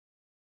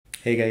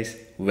Hey guys,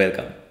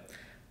 welcome.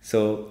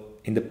 So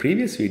in the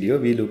previous video,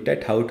 we looked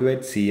at how to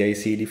add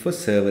CI/CD for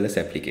serverless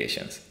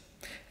applications.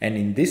 And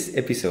in this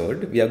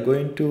episode, we are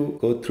going to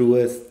go through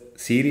a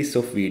series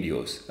of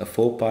videos, a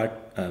four-part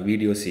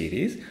video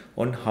series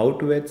on how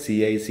to add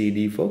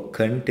CI/CD for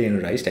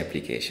containerized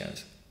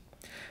applications.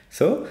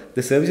 So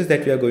the services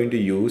that we are going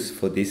to use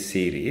for this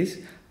series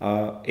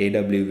are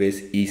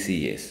AWS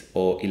ECS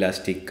or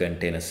Elastic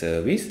Container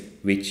Service,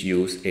 which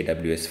use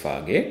AWS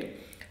Fargate.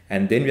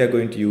 And then we are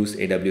going to use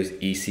AWS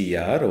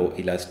ECR or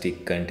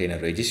Elastic Container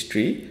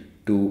Registry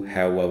to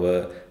have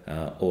our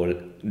all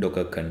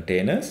Docker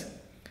containers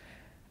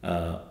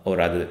or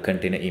rather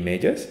container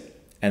images.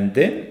 And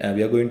then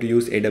we are going to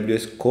use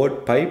AWS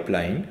Code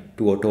Pipeline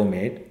to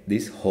automate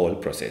this whole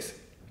process.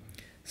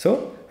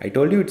 So I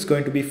told you it's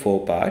going to be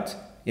four parts.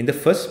 In the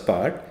first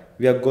part,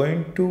 we are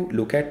going to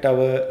look at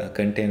our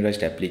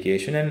containerized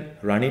application and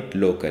run it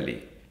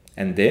locally.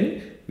 And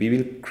then we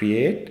will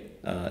create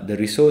the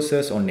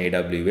resources on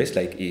AWS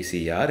like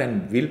ECR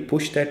and we'll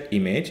push that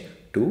image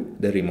to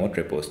the remote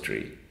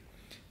repository.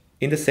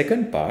 In the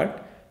second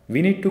part,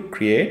 we need to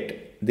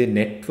create the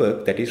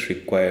network that is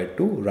required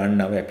to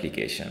run our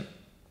application.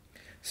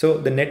 So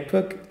the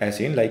network as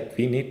in like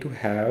we need to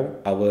have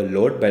our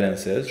load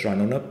balancers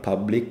run on a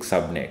public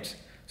subnets.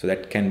 So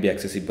that can be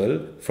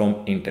accessible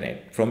from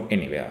internet, from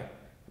anywhere.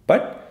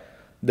 But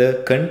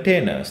the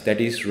containers that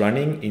is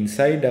running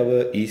inside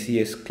our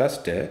ECS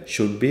cluster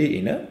should be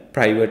in a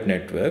private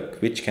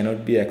network which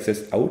cannot be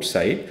accessed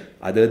outside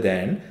other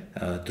than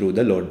through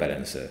the load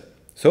balancer.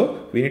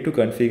 So we need to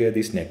configure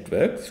this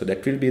network. So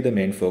that will be the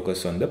main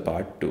focus on the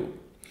part 2.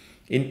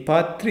 In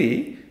part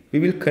 3, we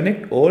will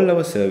connect all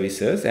our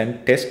services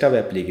and test our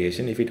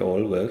application if it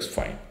all works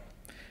fine.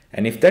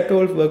 And if that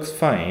all works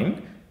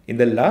fine, in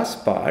the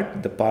last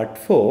part, the part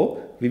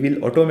 4, we will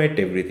automate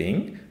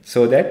everything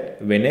so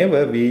that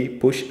whenever we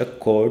push a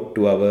code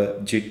to our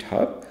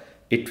GitHub,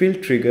 it will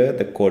trigger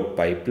the code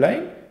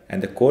pipeline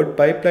and the code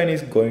pipeline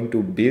is going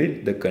to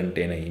build the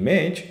container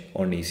image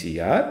on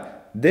ECR.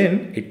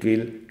 Then it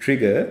will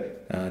trigger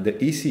the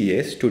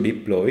ECS to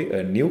deploy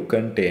a new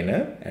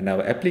container and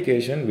our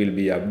application will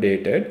be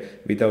updated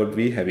without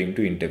we having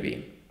to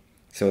intervene.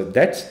 So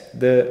that's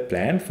the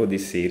plan for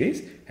this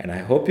series and I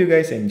hope you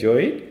guys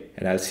enjoy it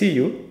and I'll see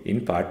you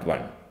in part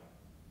 1.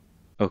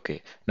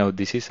 Okay, now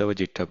this is our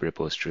GitHub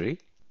repository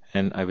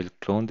and I will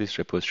clone this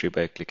repository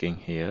by clicking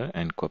here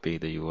and copy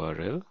the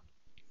URL.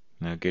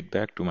 Now get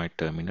back to my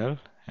terminal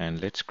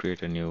and let's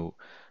create a new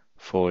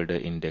folder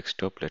in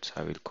desktop.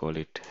 I will call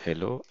it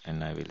hello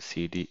and I will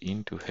cd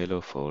into hello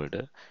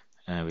folder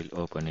and I will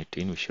open it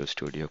in Visual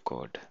Studio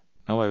Code.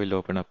 Now I will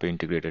open up an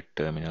integrated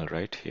terminal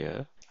right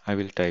here. I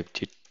will type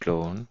git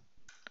clone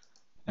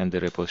and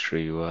the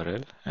repository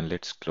URL and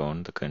let's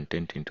clone the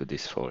content into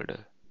this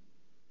folder.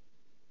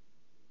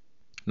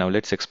 Now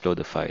let's explore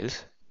the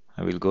files.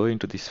 I will go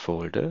into this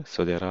folder.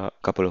 So there are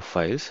a couple of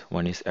files.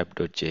 One is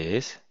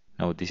app.js.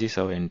 Now this is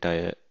our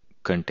entire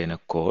container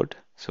code.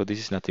 So this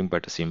is nothing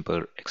but a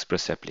simple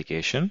Express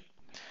application.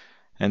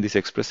 And this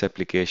Express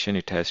application,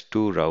 it has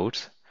two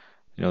routes.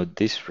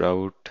 This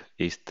route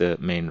is the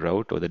main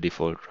route or the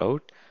default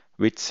route,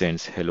 which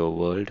sends hello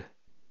world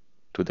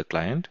to the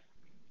client.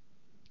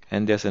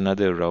 And there's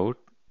another route.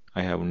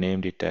 I have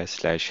named it as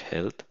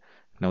 /health.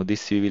 Now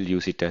this we will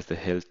use it as the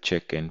health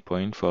check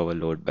endpoint for our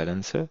load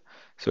balancer.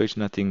 So it's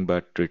nothing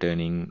but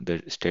returning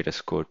the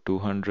status code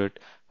 200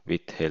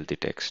 with healthy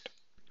text.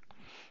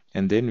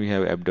 And then we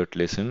have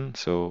app.listen.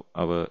 So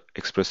our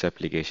Express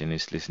application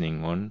is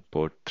listening on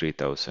port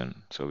 3000.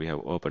 So we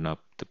have opened up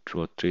the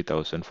port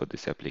 3000 for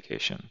this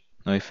application.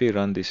 Now if we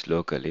run this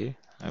locally,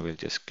 I will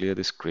just clear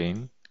the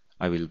screen.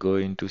 I will go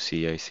into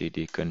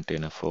CI/CD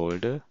container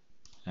folder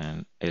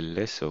and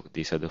ls. So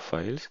these are the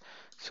files.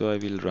 So I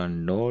will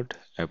run node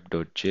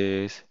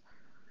app.js.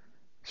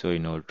 So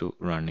in order to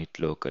run it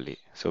locally,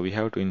 so we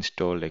have to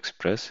install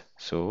Express.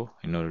 So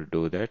in order to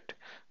do that,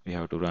 we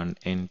have to run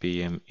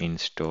npm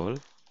install.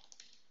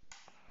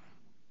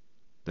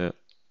 The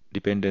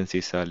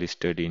dependencies are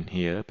listed in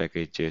here,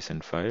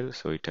 package.json file.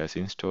 So it has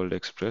installed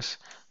Express.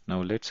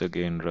 Now let's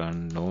again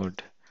run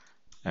node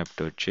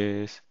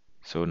app.js.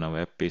 So now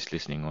app is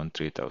listening on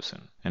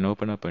 3000 and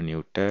open up a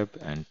new tab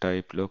and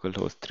type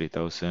localhost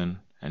 3000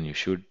 and you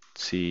should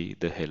see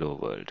the hello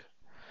world.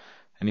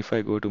 And if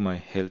I go to my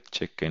health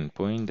check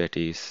endpoint, that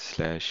is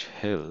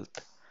 /health,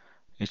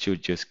 it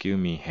should just give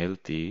me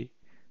healthy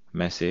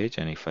message.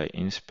 And if I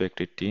inspect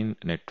it in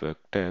network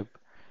tab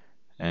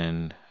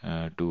and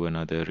do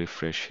another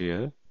refresh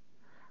here,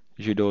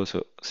 you should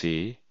also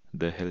see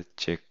the health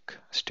check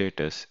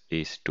status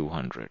is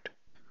 200.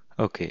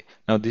 Okay,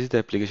 now this is the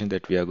application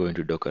that we are going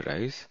to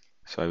Dockerize.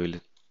 So I will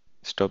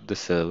stop the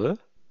server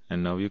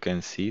and now you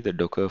can see the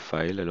Docker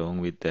file along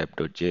with the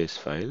app.js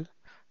file.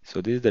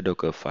 So this is the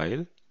Docker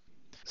file.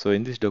 So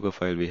in this Docker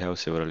file, we have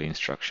several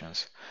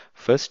instructions.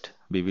 First,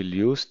 we will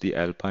use the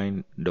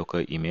Alpine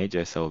Docker image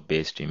as our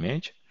base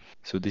image.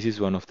 So this is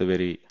one of the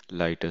very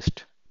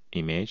lightest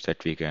image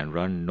that we can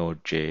run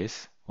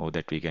Node.js or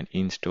that we can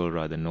install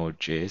rather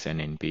Node.js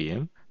and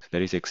npm. So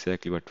that is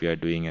exactly what we are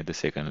doing at the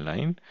second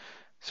line.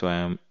 So I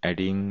am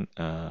adding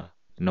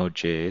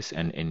Node.js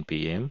and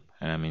npm,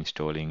 and I'm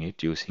installing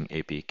it using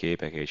APK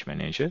package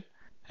manager.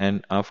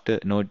 And after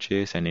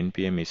Node.js and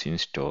npm is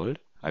installed,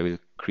 I will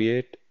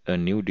create a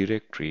new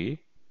directory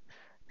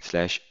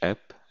 /app,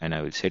 and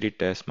I will set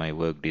it as my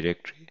work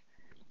directory.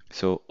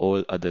 So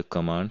all other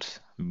commands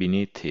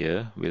beneath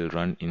here will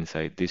run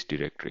inside this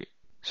directory.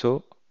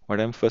 So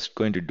what I'm first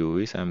going to do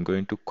is I'm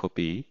going to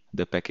copy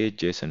the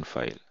package.json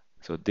file.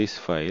 So this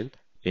file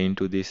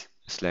into this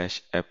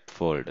 /app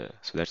folder.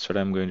 So that's what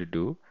I'm going to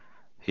do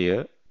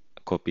here.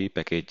 Copy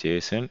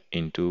package.json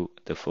into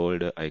the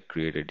folder I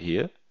created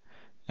here,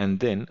 and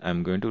then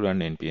I'm going to run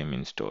npm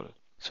install.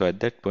 So at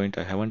that point,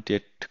 I haven't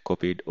yet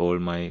copied all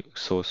my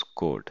source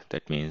code.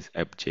 That means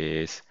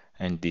app.js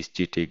and this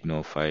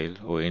gitignore file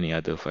or any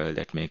other file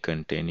that may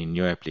contain in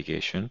your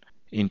application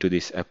into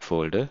this app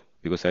folder,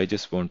 because I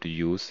just want to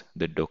use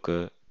the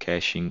Docker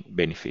caching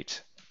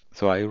benefits.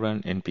 So I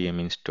run npm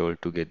install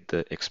to get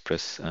the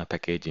Express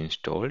package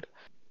installed.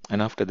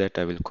 And after that,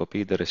 I will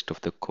copy the rest of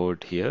the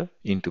code here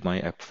into my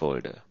app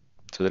folder.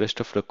 So the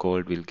rest of the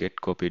code will get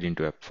copied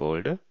into app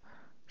folder.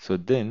 So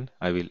then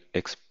I will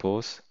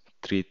expose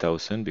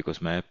 3000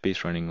 because my app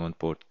is running on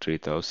port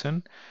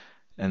 3000.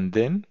 And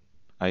then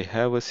I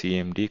have a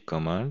cmd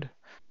command.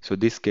 So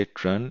this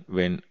get run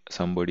when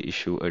somebody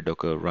issue a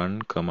docker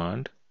run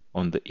command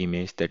on the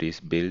image that is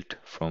built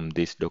from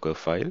this Docker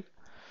file.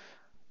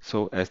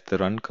 So as the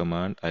run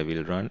command, I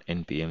will run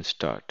npm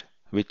start,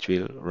 which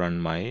will run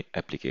my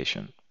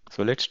application.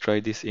 So let's try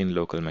this in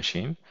local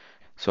machine.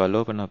 So I'll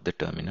open up the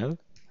terminal,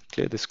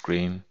 clear the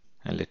screen,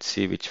 and let's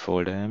see which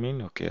folder I'm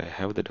in. Okay, I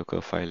have the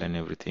Docker file and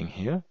everything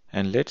here.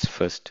 And let's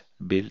first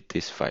build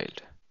this file.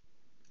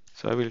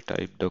 So I will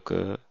type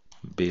docker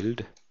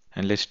build,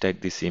 and let's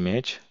tag this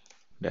image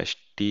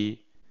 -t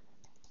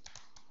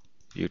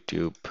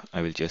YouTube.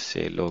 I will just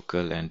say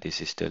local, and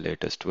this is the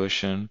latest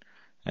version.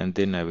 And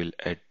then I will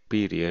add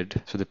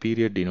period. So the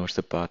period denotes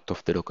the path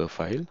of the Docker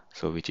file,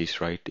 so which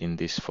is right in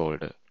this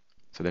folder.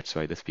 So that's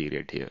why this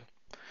period here.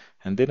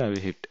 And then I will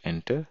hit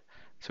enter.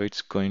 So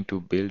it's going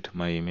to build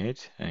my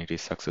image, and it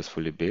is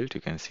successfully built. You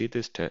can see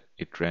this,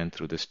 it ran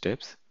through the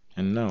steps.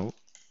 And now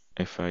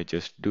if I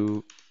just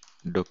do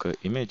Docker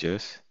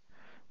images,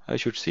 I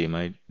should see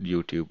my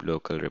YouTube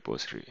local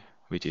repository,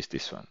 which is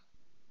this one.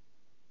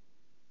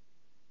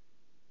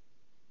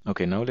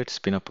 Okay, now let's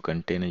spin up a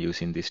container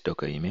using this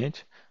Docker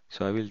image.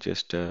 So I will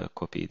just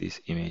copy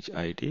this image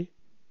ID,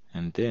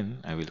 and then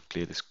I will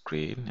clear the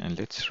screen, and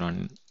let's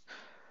run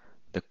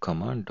the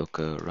command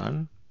docker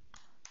run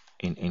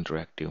in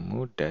interactive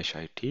mode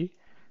 -it,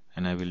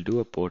 and I will do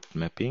a port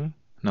mapping.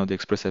 Now the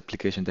Express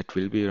application that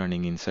will be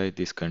running inside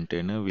this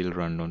container will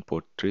run on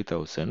port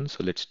 3000.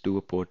 So let's do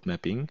a port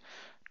mapping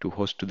to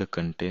host to the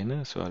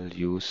container. So I'll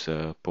use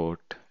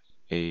port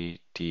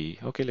 80.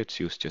 Okay, let's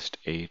use just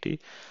 80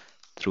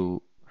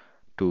 through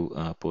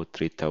to port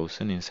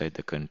 3000 inside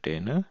the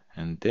container,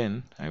 and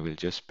then I will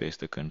just paste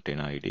the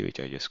container ID which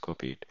I just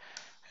copied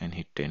and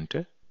hit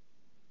enter.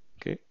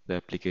 Okay, the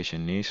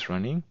application is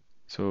running.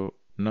 So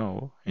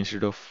now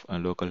instead of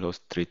localhost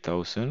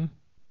 3000,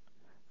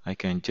 I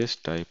can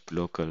just type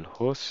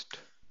localhost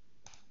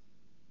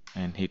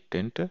and hit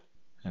enter,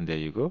 and there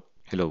you go.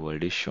 Hello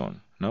world is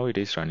shown. Now it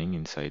is running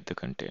inside the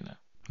container.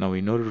 Now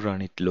in order to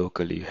run it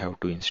locally, you have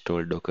to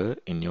install Docker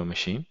in your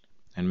machine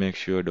and make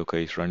sure Docker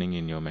is running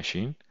in your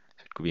machine.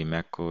 So it could be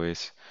Mac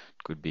OS,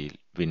 it could be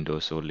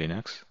Windows or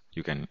Linux.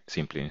 You can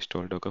simply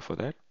install Docker for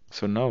that.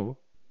 So now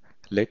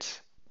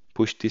let's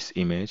push this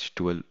image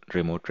to a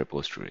remote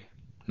repository.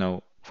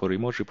 Now for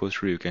remote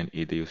repository, you can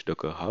either use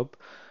Docker Hub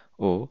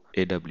or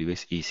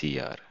AWS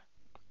ECR,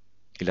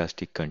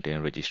 Elastic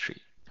Container Registry.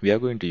 We are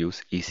going to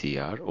use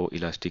ECR or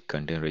Elastic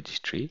Container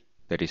Registry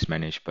that is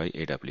managed by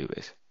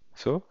AWS.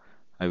 So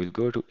I will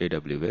go to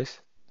AWS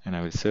and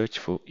I will search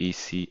for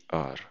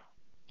ECR.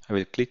 I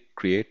will click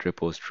create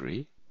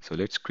repository. So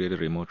let's create a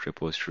remote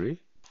repository.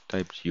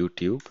 Type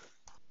YouTube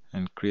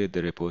and create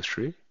the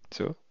repository.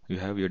 So you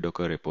have your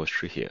Docker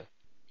repository here.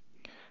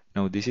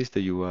 Now this is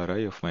the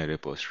URI of my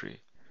repository.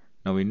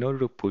 Now in order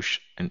to push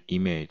an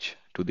image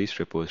to this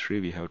repository,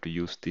 we have to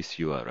use this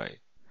URI.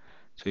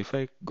 So if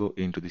I go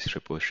into this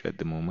repository at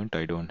the moment,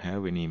 I don't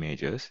have any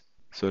images.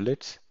 So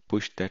let's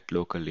push that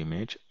local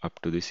image up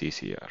to this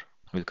ECR.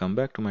 We'll come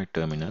back to my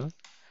terminal.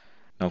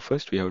 Now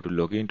first we have to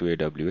log into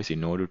AWS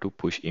in order to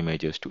push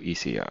images to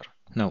ECR.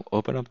 Now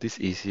open up this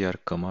ECR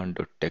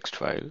command.txt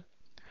file.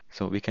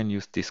 So we can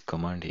use this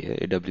command here,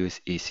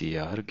 AWS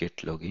ECR get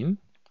login,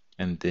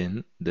 and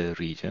then the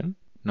region.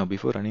 Now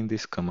before running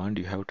this command,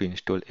 you have to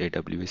install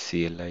AWS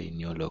CLI in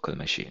your local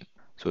machine.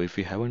 So if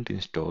you haven't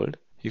installed,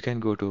 you can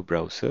go to a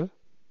browser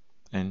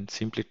and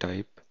simply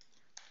type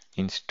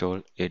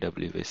install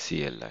AWS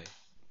CLI.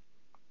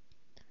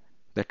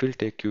 That will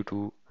take you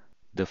to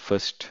the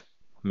first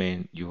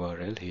main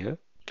URL here.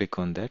 Click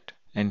on that,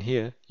 and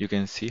here you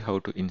can see how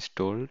to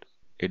install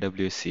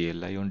AWS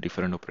CLI on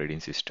different operating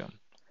systems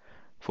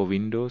for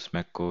Windows,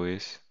 Mac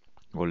OS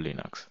or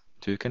Linux.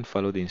 So you can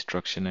follow the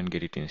instruction and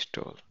get it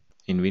installed.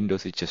 In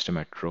Windows, it's just a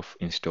matter of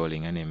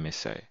installing an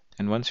MSI.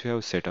 And once you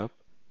have set up,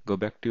 go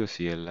back to your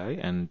CLI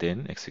and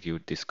then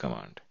execute this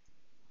command.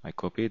 I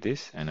copy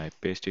this and I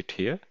paste it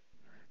here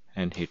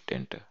and hit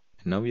enter.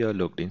 Now we are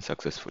logged in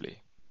successfully.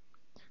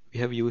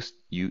 We have used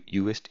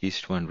US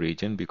East 1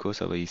 region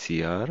because our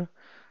ECR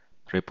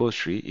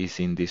repository is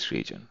in this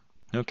region.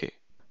 Okay,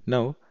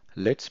 now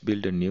let's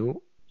build a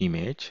new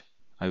image.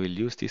 I will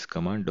use this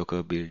command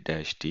docker build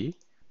 -t.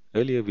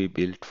 Earlier we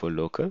built for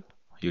local,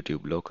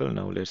 YouTube local.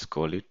 Now let's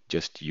call it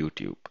just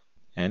YouTube.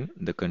 And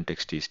the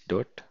context is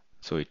dot,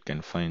 so it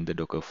can find the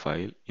Docker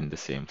file in the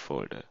same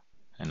folder.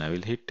 And I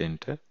will hit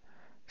enter.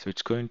 So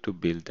it's going to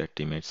build that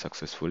image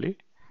successfully.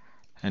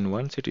 And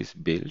once it is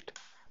built,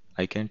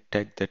 I can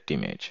tag that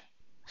image.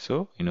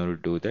 So in order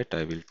to do that,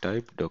 I will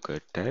type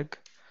docker tag.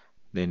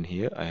 Then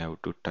here I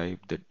have to type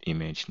the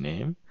image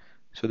name.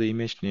 So the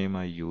image name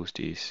I used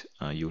is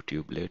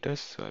YouTube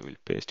latest. So I will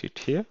paste it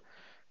here.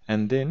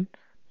 And then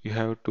you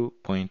have to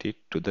point it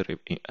to the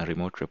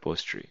remote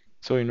repository.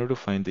 So in order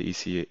to find the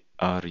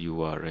ECR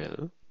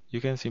URL, you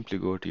can simply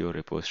go to your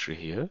repository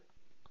here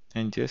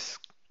and just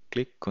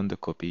click on the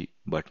copy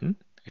button.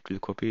 It will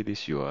copy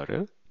this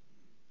URL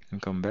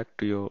and come back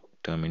to your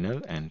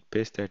terminal and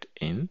paste that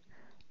in,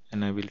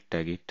 and I will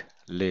tag it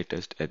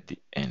latest at the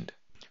end.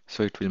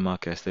 So it will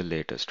mark as the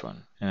latest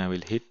one, and I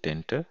will hit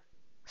enter.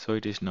 So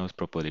it is now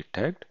properly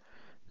tagged.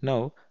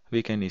 Now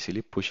we can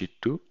easily push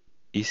it to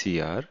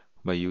ECR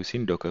by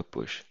using docker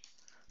push.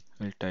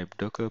 I'll type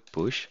docker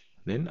push,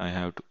 then I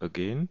have to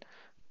again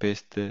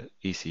paste the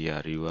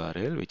ECR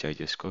URL which I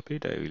just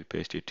copied. I will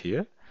paste it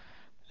here,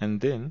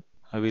 and then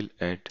I will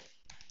add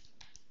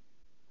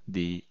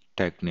the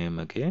tag name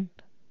again,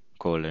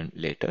 colon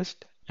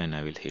latest, and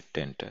I will hit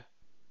enter.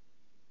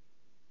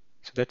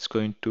 So that's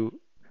going to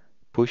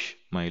push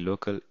my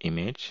local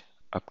image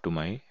up to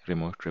my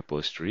remote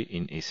repository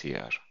in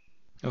ECR.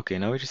 Okay,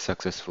 now it is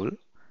successful.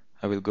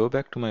 I will go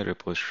back to my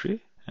repository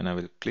and I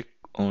will click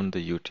on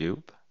the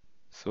YouTube.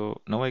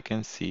 So now I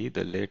can see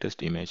the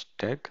latest image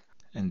tag,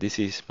 and this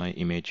is my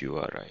image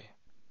URI.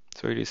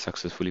 So it is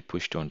successfully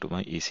pushed onto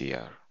my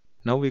ECR.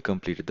 Now we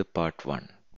completed the part 1.